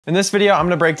In this video, I'm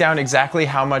gonna break down exactly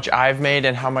how much I've made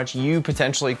and how much you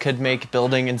potentially could make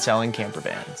building and selling camper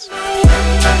vans.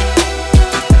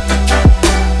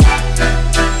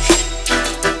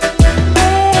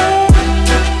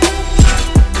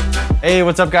 Hey,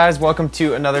 what's up guys? Welcome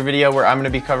to another video where I'm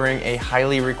gonna be covering a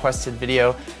highly requested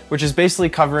video, which is basically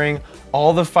covering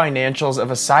all the financials of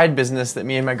a side business that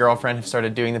me and my girlfriend have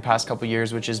started doing the past couple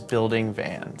years, which is building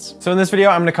vans. So in this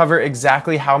video, I'm gonna cover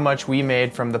exactly how much we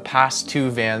made from the past 2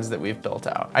 vans that we've built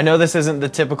out. I know this isn't the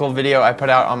typical video I put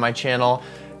out on my channel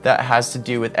that has to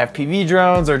do with FPV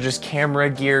drones or just camera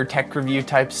gear, tech review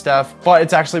type stuff, but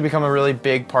it's actually become a really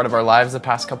big part of our lives the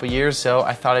past couple years, so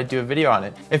I thought I'd do a video on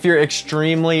it. If you're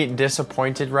extremely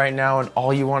disappointed right now and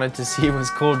all you wanted to see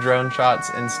was cool drone shots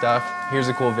and stuff, here's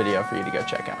a cool video for you to go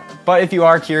check out. But if you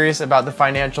are curious about the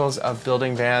financials of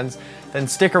building vans, then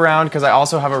stick around because I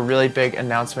also have a really big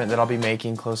announcement that I'll be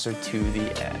making closer to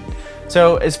the end.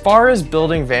 So as far as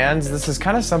building vans, this is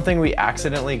kind of something we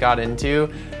accidentally got into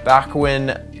back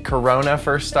when Corona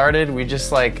first started. We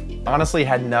just honestly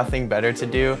had nothing better to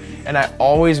do, and I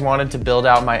always wanted to build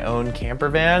out my own camper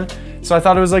van. So I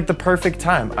thought it was the perfect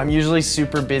time. I'm usually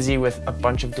super busy with a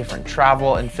bunch of different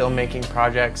travel and filmmaking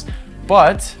projects,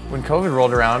 but when COVID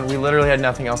rolled around, we literally had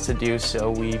nothing else to do,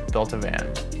 so we built a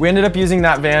van. We ended up using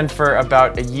that van for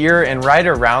about a year, and right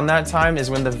around that time is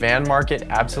when the van market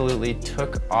absolutely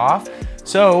took off.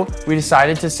 So we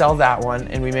decided to sell that one,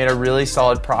 and we made a really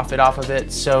solid profit off of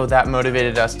it, so that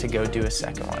motivated us to go do a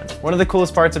second one. One of the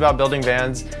coolest parts about building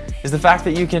vans is the fact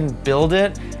that you can build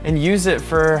it and use it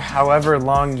for however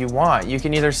long you want. You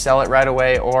can either sell it right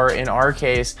away, or in our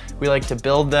case, we like to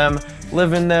build them,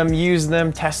 live in them, use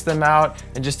them, test them out,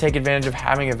 and just take advantage of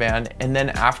having a van, and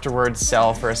then afterwards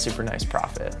sell for a super nice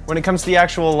profit. When it comes to the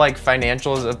actual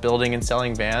financials of building and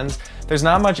selling vans, there's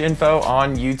not much info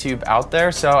on YouTube out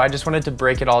there, so I just wanted to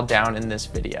break it all down in this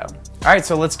video. All right,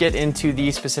 so let's get into the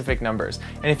specific numbers.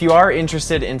 And if you are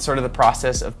interested in sort of the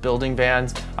process of building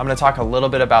vans, I'm gonna talk a little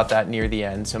bit about that near the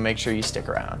end, so make sure you stick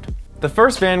around. The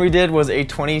first van we did was a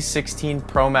 2016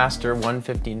 ProMaster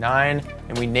 159,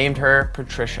 and we named her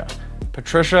Patricia.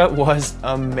 Patricia was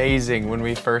amazing when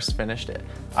we first finished it.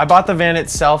 I bought the van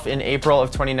itself in April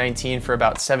of 2019 for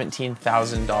about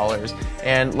 $17,000.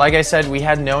 And like I said, we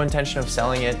had no intention of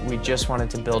selling it. We just wanted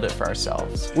to build it for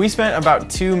ourselves. We spent about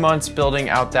 2 months building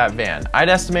out that van. I'd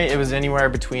estimate it was anywhere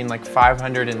between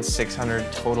 500 and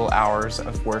 600 total hours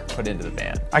of work put into the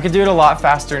van. I could do it a lot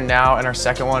faster now, and our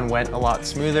second one went a lot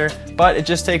smoother, but it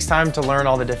just takes time to learn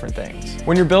all the different things.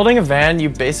 When you're building a van, you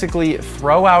basically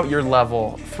throw out your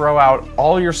level, throw out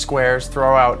all your squares,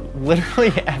 throw out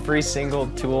literally every single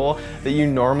tool that you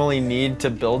normally need to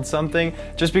build something,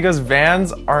 just because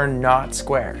vans are not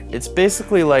square. It's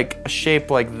basically a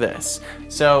shape like this.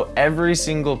 So every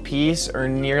single piece, or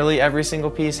nearly every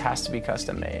single piece, has to be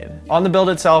custom made. On the build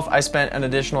itself, I spent an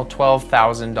additional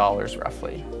 $12,000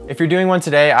 roughly. If you're doing one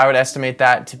today, I would estimate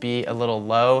that to be a little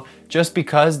low, just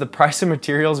because the price of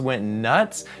materials went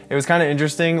nuts. It was kind of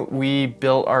interesting. We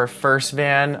built our first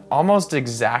van almost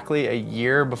exactly a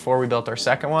year before we built our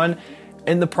second one,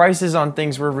 and the prices on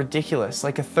things were ridiculous.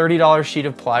 A $30 sheet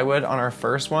of plywood on our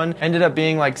first one ended up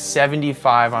being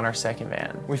 $75 on our second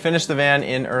van. We finished the van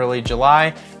in early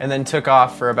July and then took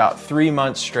off for about 3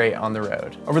 months straight on the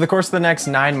road. Over the course of the next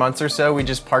 9 months or so, we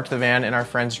just parked the van in our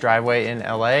friend's driveway in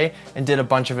LA and did a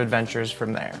bunch of adventures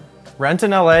from there. Rent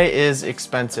in LA is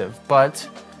expensive, but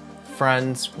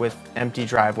friends with empty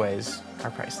driveways are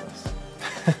priceless.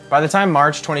 By the time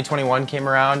March 2021 came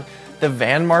around, the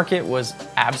van market was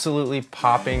absolutely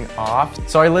popping off.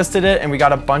 So I listed it and we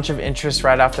got a bunch of interest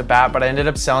right off the bat, but I ended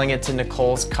up selling it to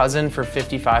Nicole's cousin for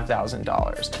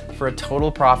 $55,000 for a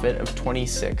total profit of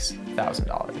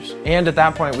 $26,000. And at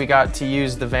that point, we got to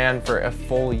use the van for a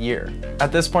full year.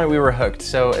 At this point, we were hooked.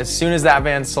 So as soon as that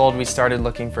van sold, we started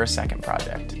looking for a second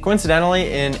project.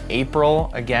 Coincidentally, in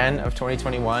April again of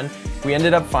 2021, we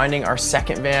ended up finding our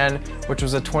second van, which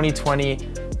was a 2020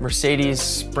 Mercedes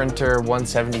Sprinter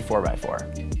 170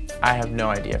 4x4. I have no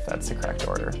idea if that's the correct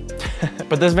order.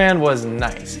 But this van was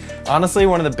nice. Honestly,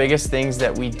 one of the biggest things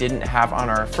that we didn't have on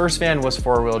our first van was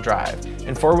 4-wheel drive.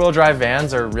 And 4-wheel drive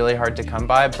vans are really hard to come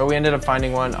by, but we ended up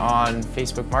finding one on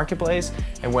Facebook Marketplace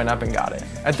and went up and got it.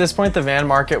 At this point, the van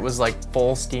market was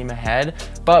full steam ahead,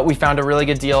 but we found a really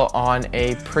good deal on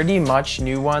a pretty much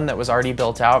new one that was already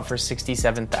built out for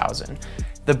 $67,000.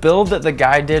 The build that the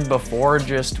guy did before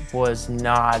just was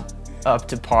not up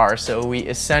to par, so we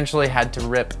essentially had to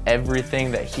rip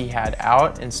everything that he had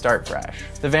out and start fresh.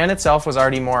 The van itself was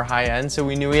already more high-end, so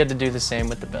we knew we had to do the same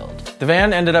with the build. The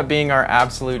van ended up being our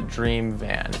absolute dream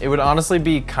van. It would honestly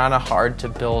be kind of hard to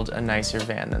build a nicer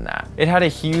van than that. It had a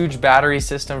huge battery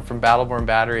system from Battleborn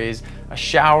Batteries, a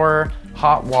shower,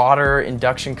 hot water,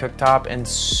 induction cooktop, and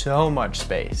so much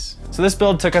space. So this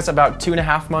build took us about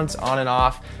 2.5 months on and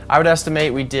off. I would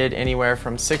estimate we did anywhere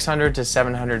from 600 to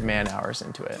 700 man hours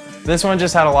into it. This one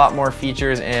just had a lot more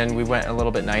features and we went a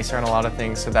little bit nicer on a lot of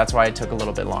things, so that's why it took a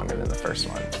little bit longer than the first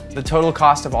one. The total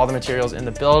cost of all the materials in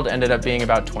the build ended up being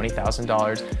about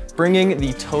 $20,000, bringing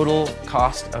the total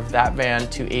cost of that van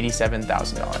to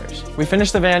 $87,000. We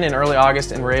finished the van in early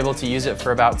August and were able to use it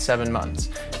for about 7 months.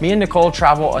 Me and Nicole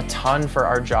travel a ton for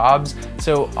our jobs,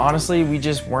 so honestly, we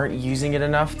just weren't using it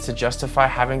enough to justify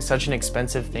having such an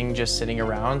expensive thing just sitting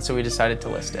around, so we decided to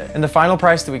list it. And the final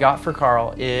price that we got for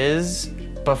Carl is,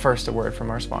 but first a word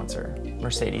from our sponsor,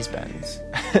 Mercedes-Benz.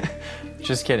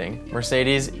 Just kidding.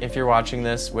 Mercedes, if you're watching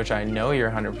this, which I know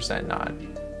you're 100% not,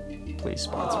 please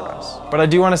sponsor us. But I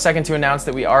do want a second to announce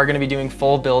that we are going to be doing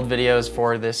full build videos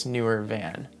for this newer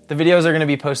van. The videos are going to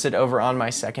be posted over on my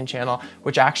second channel,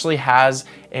 which actually has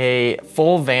a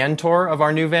full van tour of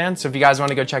our new van. So if you guys want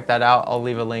to go check that out, I'll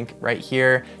leave a link right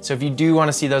here. So if you do want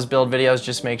to see those build videos,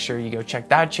 just make sure you go check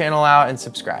that channel out and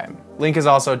subscribe. Link is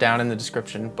also down in the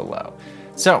description below.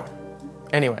 So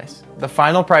anyways, the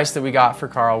final price that we got for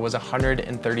Carl was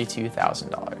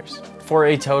 $132,000 for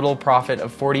a total profit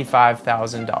of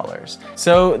 $45,000.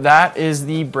 So that is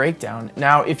the breakdown.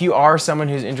 Now, if you are someone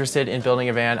who's interested in building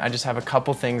a van, I just have a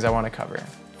couple things I want to cover.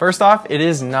 First off, it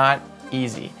is not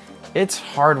easy. It's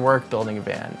hard work building a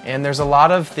van, and there's a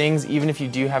lot of things, even if you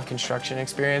do have construction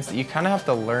experience, that you kind of have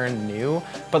to learn new.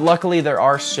 But luckily there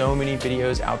are so many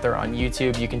videos out there on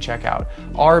YouTube. You can check out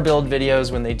our build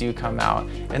videos when they do come out,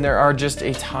 and there are just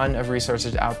a ton of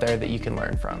resources out there that you can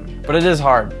learn from. But it is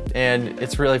hard and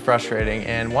it's really frustrating,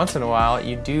 and once in a while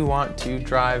you do want to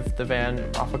drive the van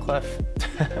off a cliff.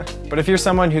 But if you're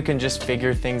someone who can just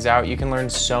figure things out, you can learn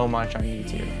so much on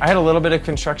YouTube. I had a little bit of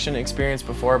construction experience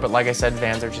before, but like I said,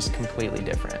 vans are just completely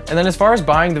different. And then as far as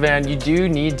buying the van, you do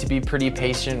need to be pretty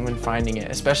patient when finding it,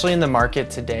 especially in the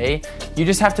market today. You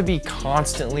just have to be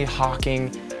constantly hawking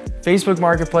Facebook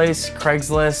Marketplace,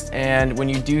 Craigslist, and when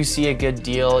you do see a good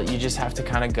deal, you just have to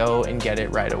kind of go and get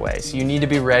it right away. So you need to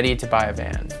be ready to buy a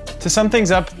van. To sum things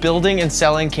up, building and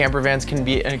selling camper vans can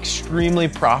be an extremely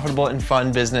profitable and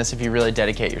fun business if you really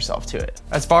dedicate yourself to it.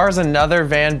 As far as another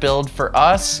van build for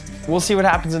us, we'll see what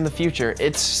happens in the future.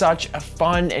 It's such a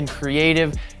fun and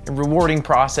creative and rewarding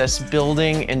process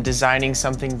building and designing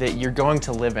something that you're going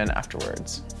to live in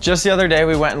afterwards. Just the other day,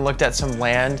 we went and looked at some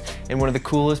land in one of the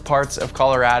coolest parts of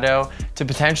Colorado to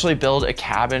potentially build a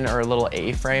cabin or a little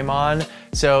A-frame on.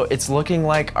 So it's looking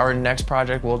like our next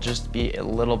project will just be a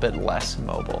little bit less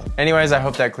mobile. Anyways, I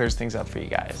hope that clears things up for you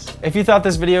guys. If you thought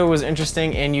this video was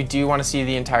interesting and you do want to see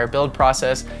the entire build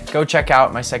process, go check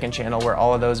out my second channel where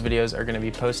all of those videos are going to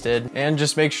be posted, and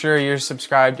just make sure you're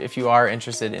subscribed if you are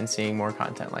interested in seeing more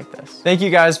content like this. Thank you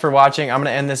guys for watching. I'm going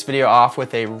to end this video off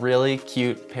with a really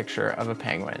cute picture of a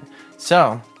penguin.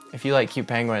 So if you like cute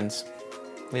penguins,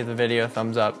 leave the video a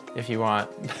thumbs up if you want.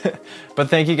 But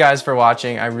thank you guys for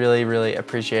watching. I really, really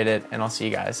appreciate it, and I'll see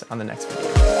you guys on the next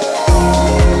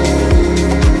video.